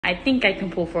I think I can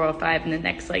pull 405 in the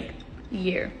next like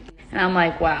year. And I'm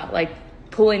like, wow, like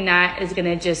pulling that is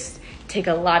gonna just take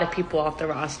a lot of people off the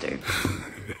roster.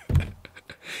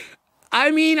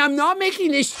 I mean, I'm not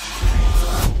making this.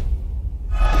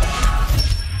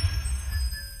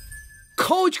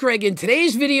 Coach Greg, in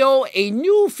today's video, a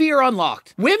new fear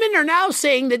unlocked. Women are now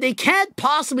saying that they can't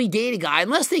possibly date a guy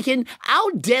unless they can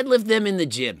out deadlift them in the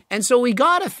gym. And so we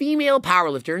got a female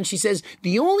powerlifter, and she says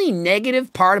the only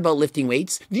negative part about lifting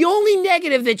weights, the only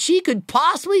negative that she could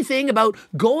possibly think about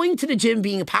going to the gym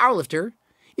being a powerlifter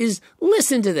is,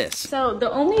 listen to this. So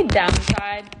the only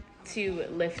downside to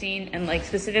lifting and like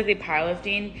specifically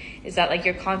powerlifting is that like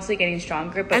you're constantly getting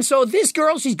stronger. And so this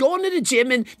girl, she's going to the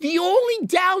gym, and the only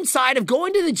downside of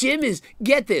going to the gym is,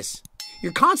 get this,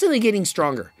 you're constantly getting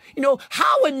stronger. You know,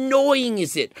 how annoying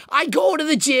is it? I go to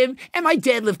the gym and my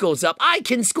deadlift goes up. I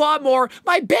can squat more.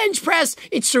 My bench press,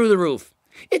 it's through the roof.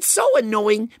 It's so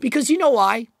annoying because you know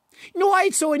why? You know why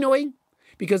it's so annoying?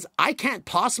 Because I can't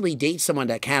possibly date someone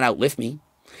that can't outlift me.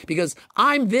 Because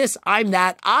I'm this, I'm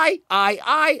that, I.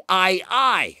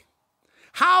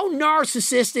 How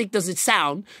narcissistic does it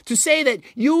sound to say that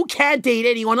you can't date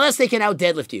anyone unless they can out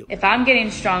deadlift you? If I'm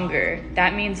getting stronger,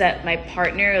 that means that my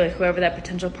partner, like whoever that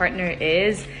potential partner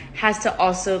is, has to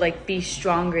also like be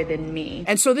stronger than me.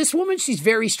 And so this woman, she's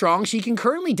very strong. She can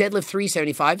currently deadlift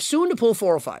 375, soon to pull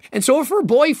 405. And so if her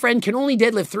boyfriend can only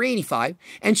deadlift 385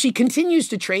 and she continues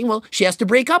to train, well, she has to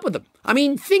break up with him. I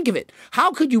mean, think of it.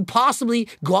 How could you possibly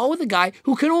go out with a guy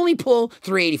who can only pull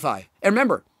 385? And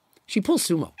remember, she pulls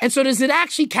sumo. And so does it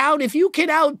actually count if you can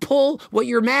outpull what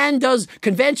your man does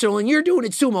conventional and you're doing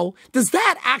it sumo? Does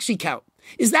that actually count?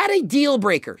 Is that a deal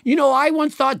breaker? You know, I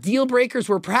once thought deal breakers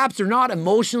were perhaps they're not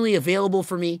emotionally available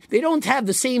for me. They don't have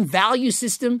the same value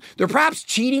system. They're perhaps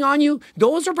cheating on you.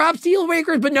 Those are perhaps deal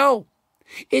breakers, but no.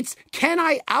 It's, can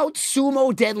I out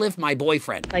sumo deadlift my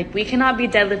boyfriend? Like, we cannot be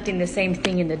deadlifting the same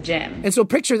thing in the gym. And so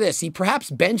picture this. He perhaps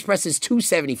bench presses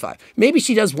 275. Maybe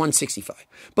she does 165.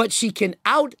 But she can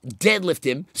out deadlift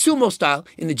him, sumo style,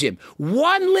 in the gym.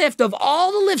 One lift of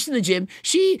all the lifts in the gym,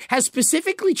 she has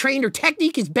specifically trained, her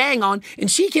technique is bang on, and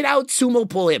she can out sumo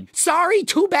pull him. Sorry,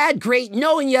 too bad, great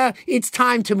knowing ya, it's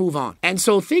time to move on. And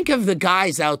so think of the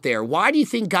guys out there. Why do you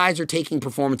think guys are taking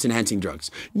performance-enhancing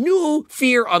drugs? New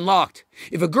fear unlocked.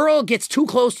 If a girl gets too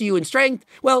close to you in strength,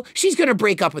 well, she's going to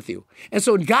break up with you. And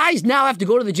so guys now have to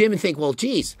go to the gym and think, well,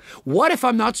 geez, what if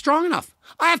I'm not strong enough?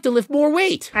 I have to lift more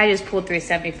weight. I just pulled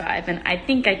 375 and I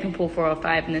think I can pull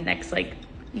 405 in the next like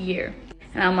year.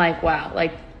 And I'm like, wow,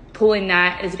 like pulling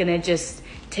that is going to just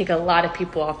take a lot of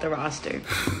people off the roster.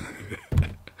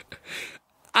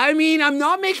 I mean, I'm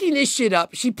not making this shit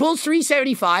up. She pulls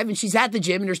 375 and she's at the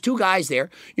gym and there's two guys there.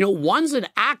 You know, one's an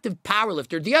active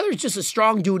powerlifter. The other's just a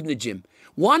strong dude in the gym.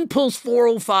 One pulls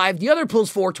 405, the other pulls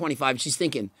 425. She's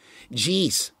thinking,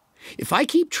 geez, if I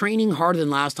keep training harder than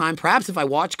last time, perhaps if I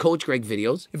watch Coach Greg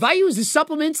videos, if I use the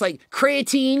supplements like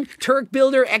creatine, Turk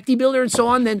Builder, Ecti Builder, and so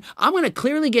on, then I'm going to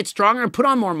clearly get stronger and put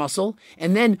on more muscle.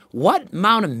 And then what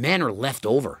amount of men are left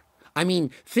over? I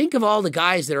mean, think of all the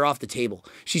guys that are off the table.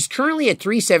 She's currently at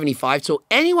 375, so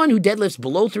anyone who deadlifts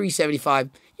below 375,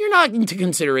 you're not into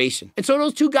consideration. And so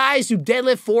those two guys who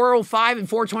deadlift 405 and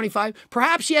 425,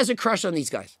 perhaps she has a crush on these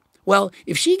guys. Well,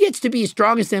 if she gets to be as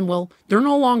strong as them, well, they're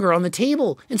no longer on the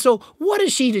table. And so what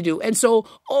is she to do? And so,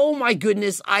 oh my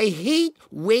goodness, I hate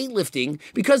weightlifting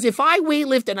because if I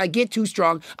weightlift and I get too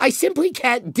strong, I simply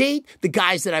can't date the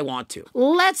guys that I want to.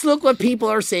 Let's look what people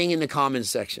are saying in the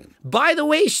comments section. By the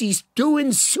way, she's doing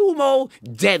sumo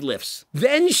deadlifts.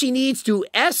 Then she needs to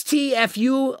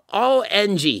STFUONG.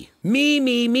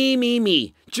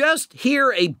 Me. Just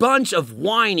hear a bunch of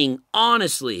whining,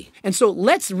 honestly. And so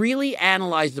let's really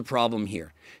analyze the problem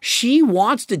here. She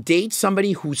wants to date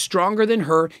somebody who's stronger than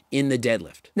her in the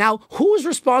deadlift. Now, whose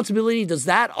responsibility does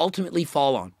that ultimately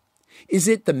fall on? Is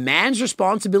it the man's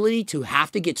responsibility to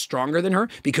have to get stronger than her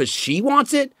because she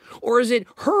wants it? Or is it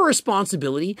her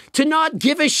responsibility to not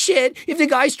give a shit if the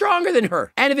guy's stronger than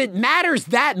her? And if it matters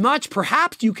that much,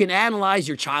 perhaps you can analyze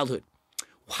your childhood.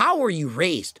 How were you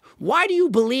raised? Why do you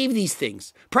believe these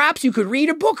things? Perhaps you could read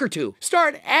a book or two.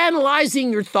 Start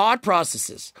analyzing your thought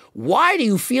processes. Why do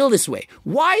you feel this way?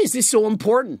 Why is this so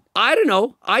important? I don't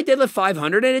know. I deadlift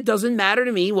 500 and it doesn't matter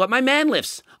to me what my man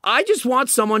lifts. I just want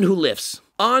someone who lifts.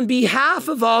 On behalf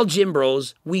of all gym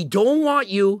bros, we don't want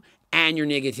you and your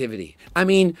negativity. I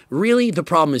mean, really, the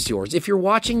problem is yours. If you're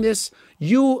watching this,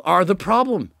 you are the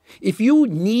problem. If you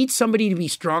need somebody to be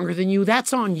stronger than you,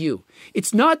 that's on you.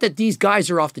 It's not that these guys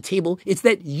are off the table. It's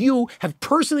that you have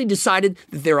personally decided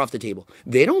that they're off the table.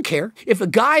 They don't care. If a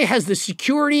guy has the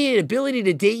security and ability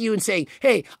to date you and say,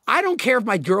 hey, I don't care if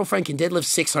my girlfriend can deadlift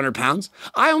 600 pounds.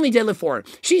 I only deadlift 400.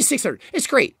 She's 600. It's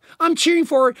great. I'm cheering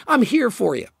for her. I'm here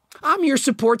for you. I'm your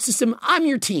support system. I'm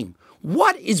your team.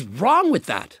 What is wrong with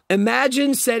that?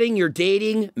 Imagine setting your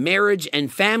dating, marriage,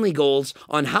 and family goals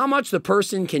on how much the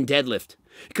person can deadlift.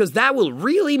 Because that will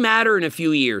really matter in a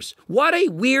few years. What a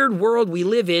weird world we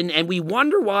live in, and we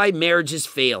wonder why marriages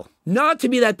fail. Not to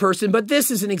be that person, but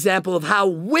this is an example of how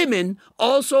women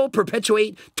also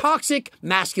perpetuate toxic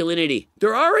masculinity.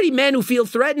 There are already men who feel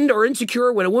threatened or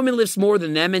insecure when a woman lifts more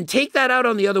than them and take that out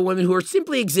on the other women who are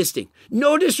simply existing.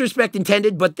 No disrespect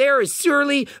intended, but there is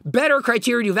surely better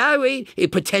criteria to evaluate a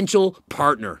potential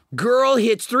partner. Girl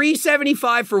hits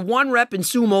 375 for 1 rep in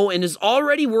sumo and is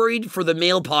already worried for the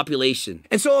male population.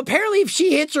 And so apparently if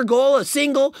she hits her goal, a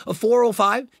single, a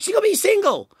 405, she's gonna be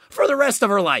single for the rest of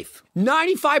her life.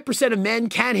 95% of men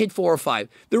can't hit 405.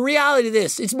 The reality of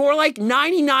this, it's more like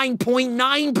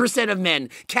 99.9% of men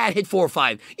can't hit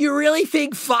 405. You really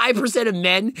think 5% of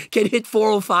men can hit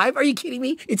 405? Are you kidding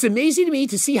me? It's amazing to me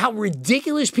to see how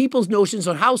ridiculous people's notions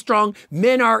on how strong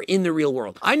men are in the real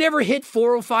world. I never hit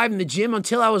 405 in the gym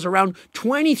until I was around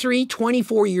 23,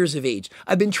 24 years of age.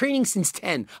 I've been training since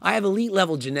 10. I have elite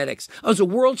level genetics. I was a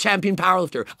world champion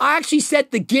powerlifter. I actually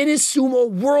set the Guinness Sumo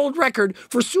world record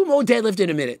for sumo deadlift in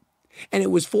a minute. And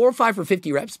it was 405 for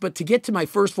 50 reps, but to get to my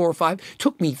first 405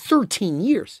 took me 13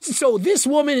 years. So this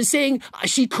woman is saying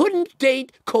she couldn't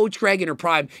date Coach Greg in her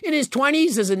prime. In his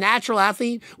 20s as a natural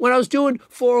athlete, when I was doing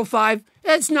 405,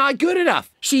 that's not good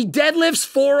enough. She deadlifts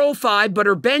 405, but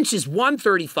her bench is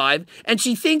 135, and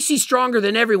she thinks she's stronger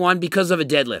than everyone because of a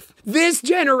deadlift. This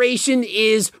generation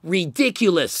is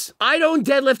ridiculous. I don't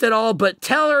deadlift at all, but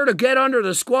tell her to get under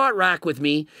the squat rack with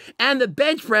me, and the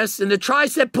bench press and the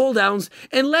tricep pull downs,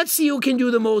 and let's see who can do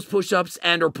the most push-ups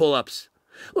and or pull-ups.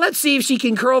 Let's see if she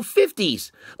can curl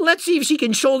 50s. Let's see if she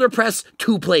can shoulder press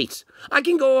 2 plates. I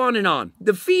can go on and on.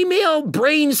 The female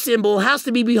brain symbol has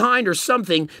to be behind or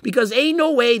something because ain't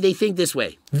no way they think this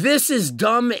way. This is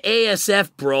dumb ASF,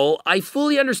 bro. I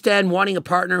fully understand wanting a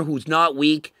partner who's not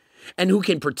weak and who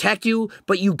can protect you,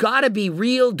 but you gotta be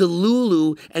real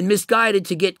delulu and misguided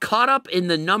to get caught up in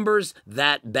the numbers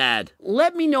that bad.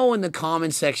 Let me know in the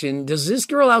comment section, does this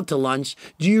girl out to lunch?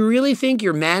 Do you really think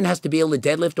your man has to be able to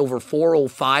deadlift over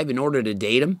 405 in order to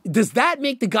date him? Does that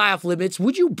make the guy off limits?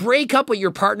 Would you break up with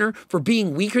your partner for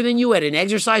being weaker than you at an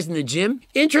exercise in the gym?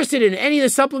 Interested in any of the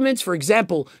supplements? For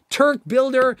example, Turk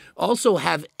Builder, also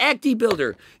have Ecti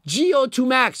Builder, GO2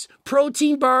 Max,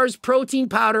 protein bars, protein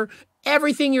powder,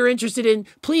 everything you're interested in,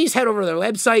 please head over to their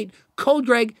website, code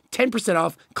Greg, 10%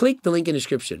 off, click the link in the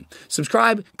description.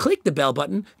 Subscribe, click the bell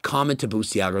button, comment to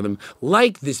boost the algorithm,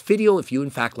 like this video if you in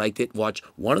fact liked it, watch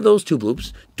one of those 2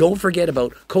 bloops. Don't forget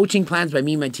about coaching plans by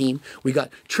me and my team. We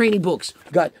got training books,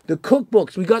 we got the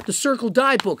cookbooks, we got the Circle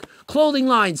Diet book, clothing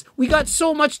lines, we got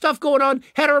so much stuff going on.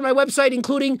 Head over to my website,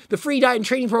 including the free diet and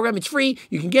training program. It's free.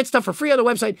 You can get stuff for free on the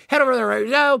website. Head over there right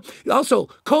now. Also,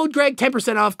 code Greg,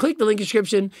 10% off, click the link in the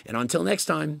description, and until next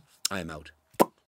time, I am out.